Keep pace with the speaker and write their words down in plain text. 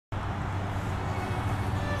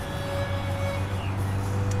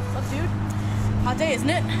Hot day, isn't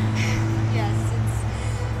it? Yes,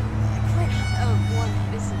 it's quite warm,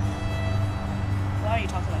 isn't it? Why are you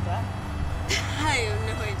talking like that? I have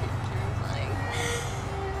no idea what you're implying.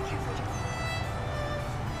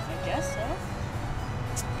 I guess so.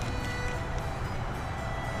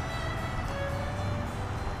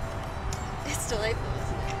 It's delightful,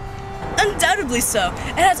 isn't it? Undoubtedly so.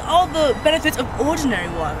 It has all the benefits of ordinary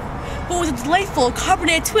water, but with a delightful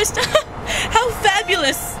carbonated twist. How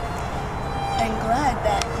fabulous! I'm glad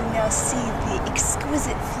that you now see the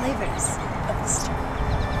exquisite flavors of the stream.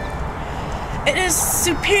 It is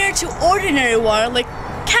superior to ordinary water, like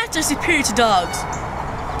cats are superior to dogs.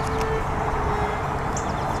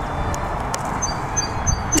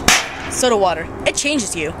 Soda water. It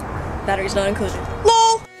changes you. Batteries not included.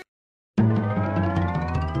 LOL!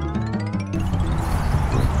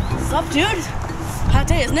 What's up, dude? Hot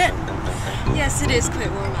day, isn't it? Yes, it is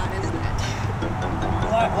quite warm out, isn't it?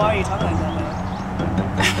 Why are you talking like that, though?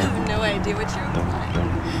 I have no idea what you're implying.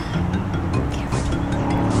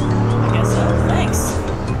 I guess so. Thanks.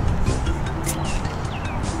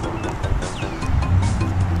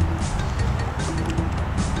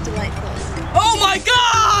 Delightful, isn't it? Oh my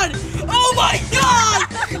god! Oh my god!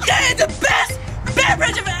 That is the best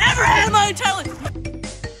beverage I've ever had in my entire life!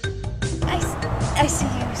 I see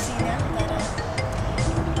you see now that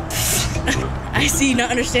I see you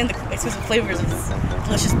not understand the exquisite flavors of this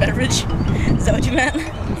delicious beverage. Is that what you meant?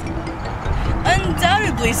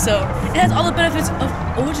 Undoubtedly so. It has all the benefits of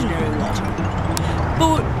ordinary water,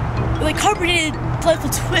 but with a carbonated, delightful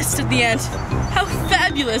twist at the end. How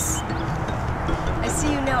fabulous! I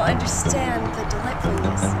see you now understand the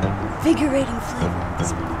delightfulness, invigorating flavor of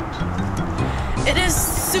this beverage. It is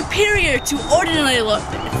superior to ordinary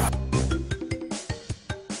water.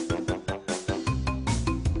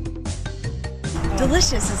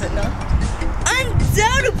 Delicious, is it not?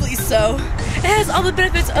 Undoubtedly so. It has all the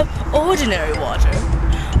benefits of ordinary water,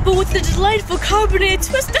 but with the delightful carbonated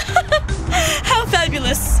twist. How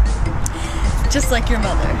fabulous! Just like your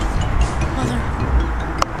mother.